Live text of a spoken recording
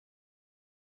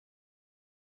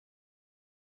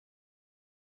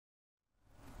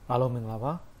အားလုံးမင်္ဂလာ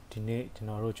ပါဒီနေ့ကျွန်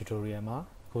တော်တို့ tutorial မှာ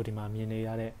ကိုဒီမှာမြင်နေရ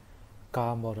တဲ့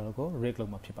car model ကို rig လု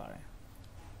ပ်မှာဖြစ်ပါတယ်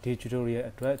ဒီ tutorial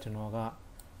အတွက်ကျွန်တော်က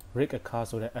Rigacar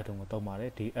ဆိုတဲ့ add-on ကိုသုံးပါတ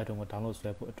ယ်ဒီ add-on ကို download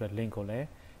ဆွဲဖို့အတွက် link ကိုလည်း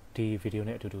ဒီ video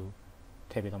နဲ့အတူတူ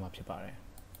ထည့်ပေးသွားမှာဖြစ်ပါတယ်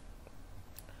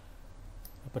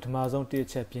ပထမဆုံးတစ်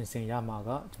ချက်ပြင်ဆင်ရမှာက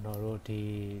ကျွန်တော်တို့ဒီ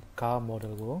car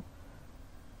model ကို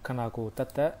ခဏကိုတ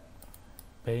က်တက်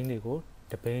ဘိန်းတွေကို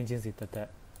တဘိန်းချင်းစီတက်တက်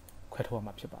ခွဲထုတ်ရ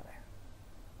မှာဖြစ်ပါတယ်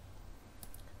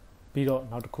ပြီးတော့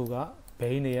နောက်တစ်ခုကဘိ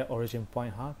န်းတွေရဲ့ origin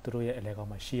point ဟာသူတို့ရဲ့အလဲကောင်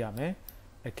မှာရှိရမယ်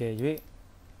အကယ်၍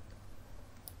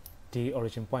ဒီ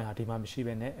origin point ဟာဒီမှာမရှိ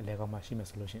ဘဲနဲ့အလဲကောင်မှာရှိမယ်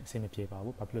ဆိုလို့ရှိရင်အဆင်မပြေပါ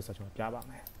ဘူးဘာဖြစ်လို့ဆိုတော့ကျွန်တော်ပြပါ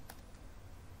မယ်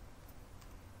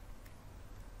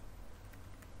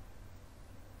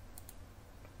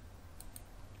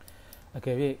အက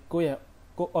ယ်၍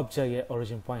ကိုobject ရဲ့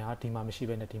origin point ဟာဒီမှာမရှိ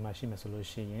ဘဲနဲ့ဒီမှာရှိမယ်ဆိုလို့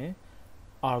ရှိရင်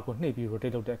R ကိုနှိပ်ပြီး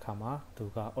rotate လုပ်တဲ့အခါမှာသူ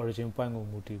က origin point ကို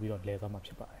မူတည်ပြီးတော့လဲသွားမှာ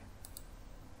ဖြစ်ပါတယ်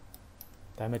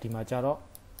ဒါပေမဲ့ဒီမှာကျတော့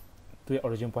သူ့ရဲ့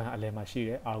origin point ဟာအလဲမှာရှိတ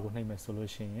ယ် R ကိုနှိပ်မယ်ဆိုလို့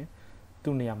ရှိရင်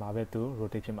သူ့နေရာမှာပဲသူ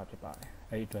rotate ဖြစ်မှာဖြစ်ပါတယ်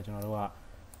အဲဒီအတွက်ကျွန်တော်တို့က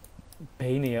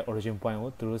base ရဲ့ origin point ကို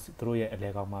သူတို့ရဲ့အလဲ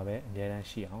ကောင်မှာပဲအများတန်း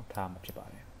ရှိအောင်ထားမှာဖြစ်ပါ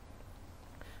တယ်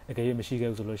အကယ်၍မရှိ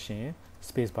ခဲ့ဘူးဆိုလို့ရှိရင်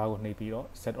space bar ကိုနှိပ်ပြီးတော့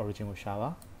set origin ကိုရှာပါ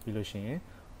ပြီးလို့ရှိရင်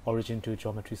origin to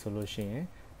geometry ဆိုလို့ရှိရင်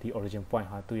ဒီ origin point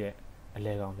ဟာသူ့ရဲ့အ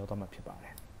လဲကောင်ရောက်သွားမှာဖြစ်ပါတ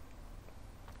ယ်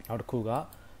နောက်တစ်ခုက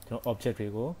ကျွန်တော် object တွေ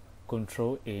ကို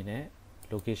control A နဲ့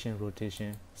location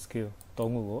rotation scale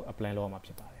သုံးခုကို apply လုပ်ရမှာဖြ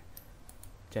စ်ပါတယ်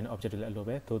ကျန်တဲ့ object တွေလည်းအလို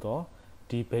ပဲသို့တော့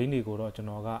ဒီ base တွေကိုတော့ကျွန်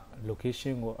တော်က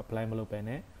location ကို apply မလုပ်ဘဲ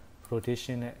နဲ့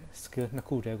rotation နဲ့ scale နှစ်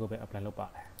ခုတည်းကိုပဲ apply လုပ်ပါ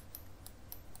တယ်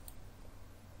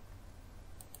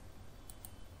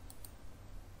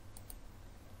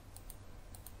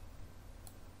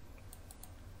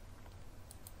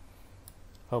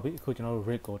ဟုတ်ပြီအခုကျွန်တော်တို့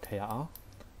rig ကိုထည့်ရအောင်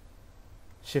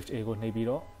shift A ကိုနှိပ်ပြီး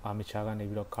တော့ armature ကနေ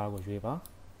ပြီးတော့ car ကိုရွေးပါ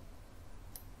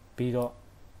ပြီးတော့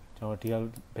ကျွန်တော်ဒီက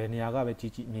ဘယ်နေရာကပဲကြ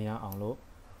ည့်မြင်ရအောင်လို့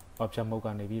object mode က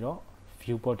နေပြီးတော့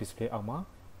viewport display အောက်မှာ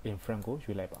in front ကို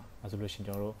ရွေးလိုက်ပါအဲဆိုလို့ရှိရင်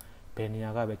ကျွန်တော်တို့ဘယ်နေရာ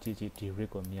ကပဲကြည့်ဒီ rig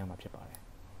ကိုမြင်ရမှာဖြစ်ပါတယ်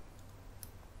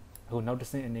အခုနောက်တစ်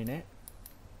ဆင့်အနေနဲ့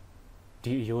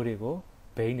ဒီအရိုးတွေကို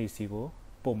base နေစီကို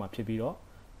ပို့မှာဖြစ်ပြီးတော့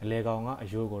အလဲကောင်ကအ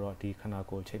ရိုးကိုတော့ဒီခဏ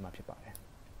ကိုချိန်မှာဖြစ်ပါတယ်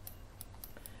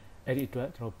အဲ့ဒီအတွက်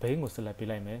ကျွန်တော် base ကို select ပေး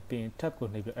လိုက်မယ်ပြီးရင် tab ကို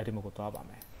နှိပ်ပြီး edit mode ကိုသွားပါ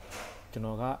မယ်ကျွန်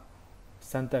တော်က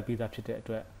စမ်းသပ်ပြီးသားဖြစ်တဲ့အ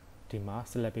တွက်ဒီမှာ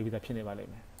select ပေးပြီးသားဖြစ်နေပါလိ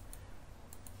မ့်မယ်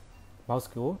mouse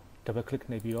ကို double click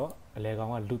နှိပ်ပြီးတော့အလဲကော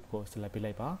င်က loop ကို select ပေး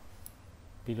လိုက်ပါ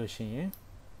ပြီးလို့ရှိရင်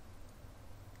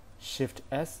shift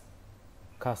S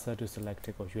cursor to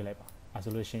selected ကိုရွေးလိုက်ပါအဲ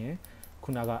ဆိုလို့ရှိရင်ခု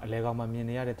နကအလဲကောင်မှာမြင်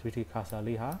နေရတဲ့ 3D cursor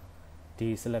လေးဟာဒီ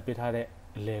select ပေးထားတဲ့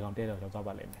အလဲကောင်တဲ့တော့ရောက်သွား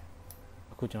ပါလိမ့်မယ်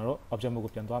အခုကျွန်တော်တို့ object mode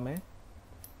ကိုပြန်သွားမယ်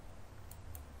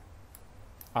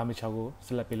armature ကို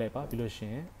select ပေးလိုက်ပါပြီးလို့ရှိ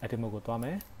ရင် edit mode ကိုသွားမ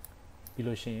ယ်ပြီး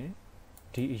လို့ရှိရင်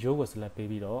ဒီအရိုးကို select ပေး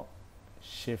ပြီးတော့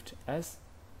shift S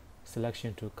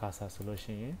selection to cursor ဆိုလို့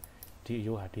ရှိရင်ဒီအ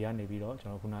ရိုးဟာဒီကနေပြီးတော့ကျွ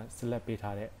န်တော်ခုန select ပေး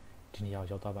ထားတဲ့ဒီနေရာကို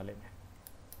ရောက်သွားပါလိမ့်မယ်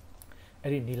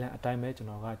အဲ့ဒီနီလန်အတိုင်းပဲကျွန်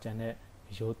တော်ကကျန်တဲ့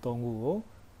အရိုး၃ခုကို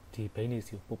ဒီ base နေ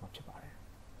စီကိုပို့မှာဖြစ်ပါတယ်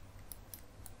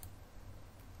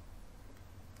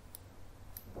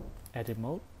edit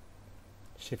mode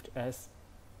shift S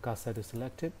cursor to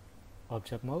selected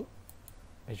object mode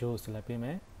အရိုး select ပေးမ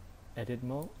ယ် edit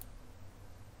mode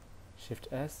shift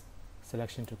S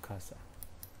selection to cursor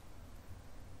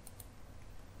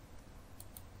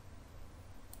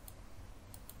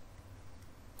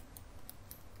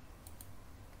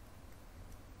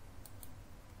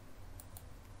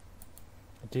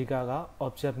အဓိက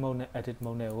object mode နဲ့ edit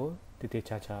mode နဲ့ကိုတည်တည်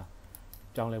ချာချာ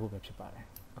ပြောင်းလဲဖို့ပဲဖြစ်ပါတယ်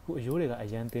အခုအရိုးတွေကအ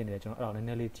ရန်တင်းနေတယ်ကျွန်တော်အဲ့ဒါနည်းန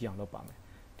ည်းလေးကြည့်အောင်လုပ်ပါမယ်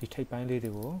ဒီထိပ်ပိုင်းလေး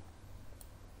တွေကို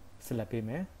select ပေးမ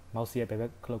ယ် mouse ရဲ့ဘယ်ဘ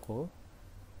က် click ကို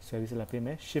ဆွဲပြီး select ပေးမ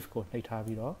ယ် shift ကိုနှိပ်ထား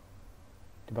ပြီးတော့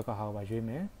ဒီဘက်ကဟာကိုပါရွေး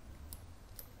မယ်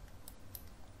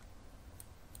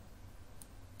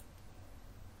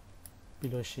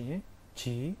ပြီးလို့ရှိရင် G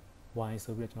Y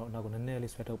ဆိုပြီးတော့ကျွန်တော်အနောက်ကိုနည်းနည်း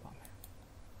လေးဆွဲထုတ်ပါမယ်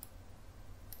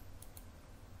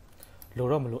လို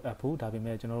တော့မလိုအပ်ဘူးဒါပေ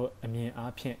မဲ့ကျွန်တော်တို့အမြင်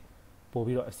အားဖြင့်ပို့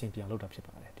ပြီးတော့အဆင်ပြေအောင်လုပ်တာဖြစ်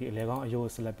ပါတယ်ဒီအလဲကောင်းအယိုး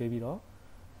ကို select ပေးပြီးတော့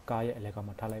ကားရဲ့အလဲကောင်း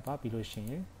မှာထားလိုက်ပါပြီးလို့ရှိ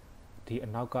ရင်ဒီအ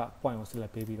နောက်က point ကို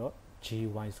select ပေးပြီးတော့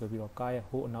GY ဆိုပြီးတော့ကားရဲ့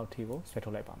ဟိုးအနောက်ထိကိုဆွဲထု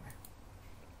တ်လိုက်ပါမယ်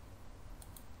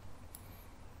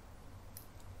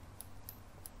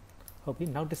ဟုတ်ပြီ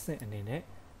နောက်တစ်ဆင့်အနေနဲ့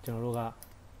ကျွန်တော်တို့က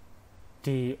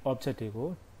ဒီ object တွေကို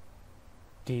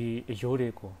ဒီအရိုးတွေ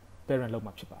ကို parent လုပ်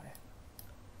မှာဖြစ်ပါတယ်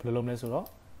ဘယ်လိုလုပ်မလဲဆိုတော့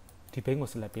ဒီ base ကို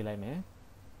select ပေးလိုက်မယ်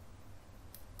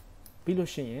ပြီးလို့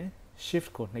ရှိရင် shift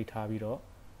ကိုနှိပ်ထားပြီးတော့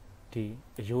ဒီ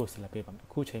အရိုးကို select ပေးပါမယ်အ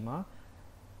ခုချိန်မှာ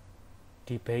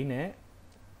ဒီ base နဲ့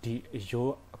ဒီအ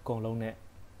ရိုးအကုန်လုံးနဲ့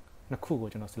နှစ်ခုကို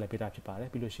ကျွန်တော် select ပေးတာဖြစ်ပါတယ်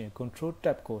ပြီးလို့ရှိရင် control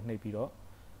tab ကိုနှိပ်ပြီးတော့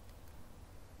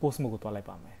post mode ကိုတွားလိုက်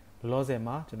ပါမယ်လောဆယ်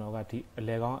မှာကျွန်တော်ကဒီအ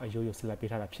လဲကောင်းအယိုးကို select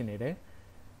ပေးထားတာဖြစ်နေတယ်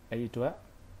အဲ့ဒီအတွက်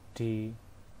ဒီ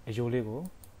အယိုးလေးကို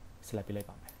select ပေးလိုက်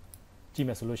ပါမယ်ကြည့်မ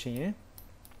ယ်ဆိုလို့ရှိရင်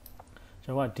ကျွ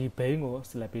န်တော်ကဒီဘိန်းကို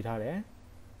select ပေးထားတယ်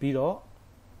ပြီးတော့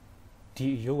ဒီ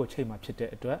အယိုးကိုချိန်မှာဖြစ်တဲ့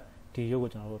အတွက်ဒီရုပ်ကို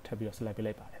ကျွန်တော်တို့ထပ်ပြီးတော့ select ပေး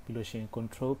လိုက်ပါတယ်ပြီးလို့ရှိရင်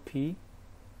control P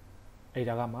အဲ့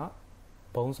ဒါကမှ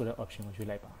ဘုံဆိုတဲ့ option ကိုရွေး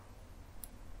လိုက်ပါ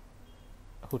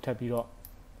အခုထပ်ပြီးတော့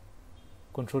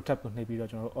control tab ကိုနှိပ်ပြီးတော့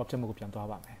ကျွန်တော်တို့ object mode ကိုပြန်သွား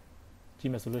ပါမယ်ကြ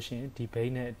ည့်မယ်ဆိုလို့ရှိရင်ဒီဘိ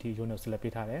န်းနဲ့ဒီရုပ်နဲ့ select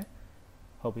ပေးထားတယ်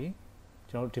ဟုတ်ပြီ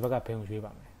ကျွန်တော်တို့ဒီဘက်ကဘိန်းကိုရွေး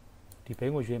ပါမယ်ဒီဘိ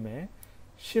န်းကိုရွေးမယ်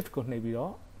shift ကိုနှိပ်ပြီး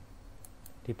တော့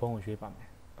ဒီဘုံကိုရွေးပါမယ်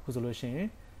အခုဆိုလို့ရှိရင်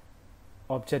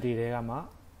object တွေထဲကမှ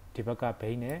ဒီဘက်ကဘိ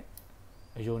န်းနဲ့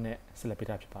အယိုးနဲ့ select ပေး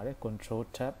တာဖြစ်ပါတယ် control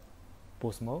tab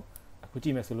post mode အခုကြ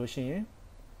ည့်မယ်ဆိုလို့ရှိရင်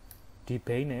ဒီ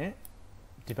ဘိန်းနဲ့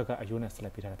ဒီဘက်ကအယိုးနဲ့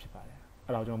select ပေးထားတာဖြစ်ပါတယ်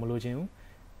အဲ့တော့ကျွန်တော်မလိုချင်ဘူး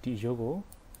ဒီအယိုးကို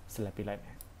select ပေးလိုက်မ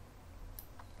ယ်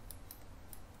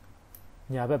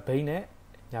ညာဘက်ဘိန်းနဲ့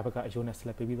ညာဘက်ကအယိုးနဲ့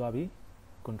select ပေးပြီးသွားပြီ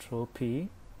control P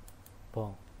ပုံ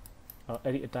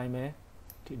အဲ့ဒီအတိုင်းပဲ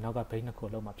ဒီနောက်ကဘိန်းနှစ်ခု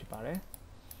လုံးမှာဖြစ်ပါတယ်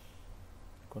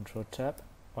control tab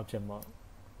object mode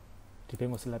ဒီဘိ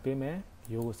န်းကို select ပေးမယ်အ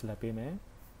ယိုးကို select ပေးမယ်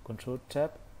control tab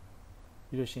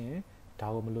ပြီးလို့ရှိရင်ဒါ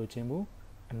ကိုမလိုချင်ဘူး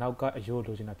အနောက်ကအယိုး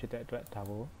လိုချင်တာဖြစ်တဲ့အတွက်ဒါ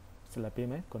ကို select ပေး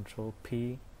မယ် control P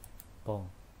ပုံ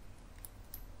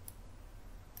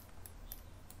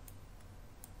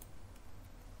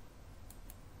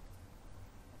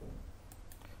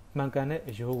မှန်ကန်တဲ့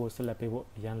အယိုးကို select ပေးဖို့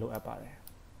အရန်လိုအပ်ပါတယ်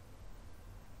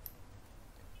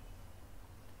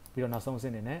ပြီးတော့နောက်ဆုံးအဆ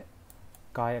င့်အနေနဲ့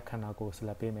ကားရဲ့ခန္ဓာကိုယ်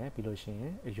select ပေးမယ်ပြီးလို့ရှိရ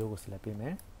င်အယိုးကို select ပေးမ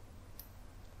ယ်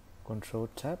control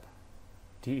tab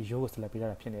ဒီအယိုးကို select ပေးရ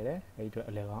တာဖြစ်နေတယ်အဲဒီအတွက်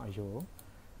အလဲကောင်းအယိုးကို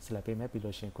select ပေးမယ်ပြီး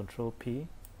လို့ရှိရင် control P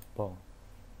ပုံ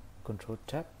control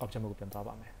tab object mode ကိုပြန်သွား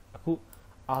ပါမယ်အခု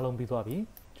အားလုံးပြီးသွားပြီ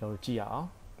ကျွန်တော်တို့ကြည့်ရအောင်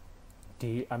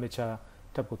ဒီ armature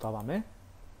tab ကိုသွားပါမယ်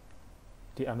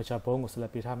ဒီ armature ဘုံကို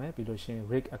select ပေးထားမယ်ပြီးလို့ရှိရင်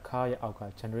rig အခါရဲ့အောက်က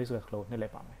generate ဆိုတဲ့ flow နှိပ်လို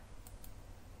က်ပါမယ်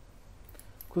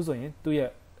ခုဆိုရင်သူ့ရဲ့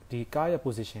ဒီကားရဲ့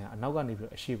position ကအနောက်ကနေပြီး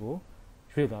တော့အရှိကို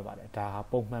ရွေ့သွားပါတယ်ဒါဟာ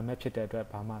ပုံမှန်ပဲဖြစ်တဲ့အတွက်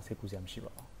ဘာမှစိတ်ပူစရာမရှိ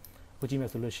ပါဘူးအခုကြည့်မ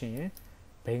ယ်ဆိုလို့ရှိရင်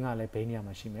ဘိန်းကလည်းဘိန်းနေရာ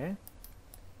မှာရှိမယ်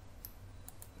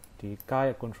ဒီကား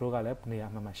ရဲ့ control ကလည်းနေရာ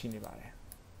မှာရှိနေပါတယ်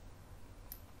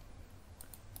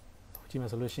အခုကြည့်မယ်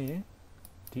ဆိုလို့ရှိရင်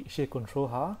ဒီအရှိ control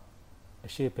ဟာအ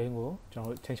ရှိဘိန်းကိုကျွန်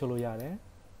တော်တို့ချိန်ချုပ်လို့ရတယ်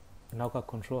အနောက်က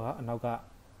control ဟာအနောက်က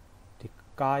ဒီ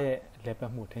ကားရဲ့လက်ပ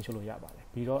တ်မှုထိန်းချုပ်လို့ရပါတယ်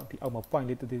ပြီးတော့ဒီအောက်မှာ point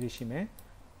လေးတသေးသေးရှိမယ်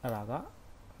အဲ့ဒါက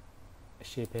အ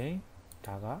ရှိဘိန်း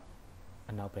ဒါက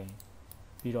အနောက်ဘိန်း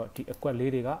ပြီးတော့ဒီအကွက်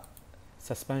လေးတွေက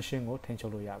suspension ကိုထိန်းချု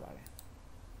ပ်လို့ရပါတယ်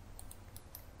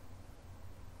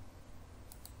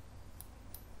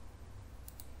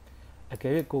အက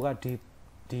ယ်၍ကိုက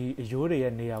ဒီအယိုးတွေ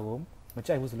ရဲ့နေရာကိုမ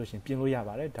ကြိုက်ဘူးဆိုလို့ရှိရင်ပြင်လို့ရ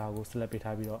ပါတယ်ဒါကို select ပေး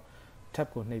ထားပြီးတော့ tab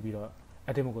ကိုနှိပ်ပြီးတော့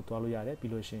edit mode ကိုတွားလို့ရတယ်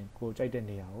ပြီးလို့ရှိရင်ကိုကြိုက်တဲ့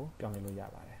နေရာကိုပြောင်းလဲလို့ရ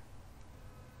ပါတယ်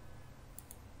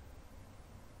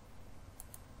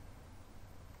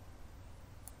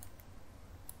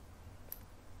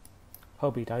ဟု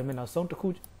တ်ပြီဒါပေမဲ့နောက်ဆုံးတစ်ခု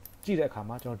ကြည့်တဲ့အခါ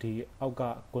မှာကျွန်တော်ဒီအောက်က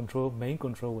control main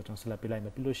control ကိုကျွန်တော် select ပေးလိုက်မ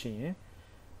ယ်ပြီးလို့ရှိရင်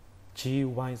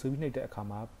GY ဆိုပြီးနှိပ်တဲ့အခါ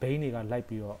မှာ bane တွေကလိုက်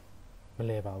ပြီးတော့မ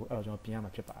လဲပါဘူးအဲ့တော့ကျွန်တော်ပြင်ရ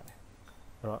မှာဖြစ်ပါတယ်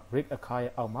အဲ့တော့ rig အခါ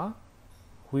ရဲ့အောက်မှာ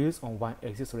wheels on y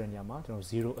axis ဆိုတဲ့နေရာမှာကျွန်တော်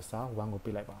0အစား1ကို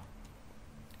ပေးလိုက်ပါ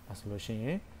အဲ့ဆိုလို့ရှိရ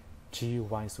င်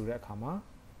GY ဆိုတဲ့အခါမှာ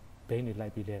bane တွေလို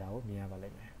က်ပြီးလဲတာကိုမြင်ရပါလိ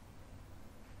မ့်မယ်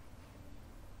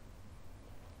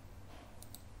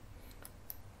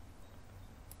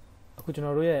အခုကျွန်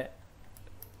တော်တို့ရဲ့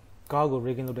ကားကို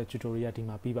rigging လုပ်တဲ့ tutorial ဒီ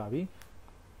မှာပြီးပါပြီ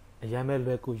အရန်ပဲ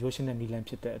လွယ်ကူရိုးရှင်းတဲ့နည်းလမ်း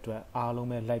ဖြစ်တဲ့အတွက်အားလုံး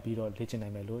ပဲလိုက်ပြီးတော့လေ့ကျင့်နို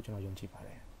င်မယ်လို့ကျွန်တော်ယုံကြည်ပါတ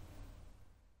ယ်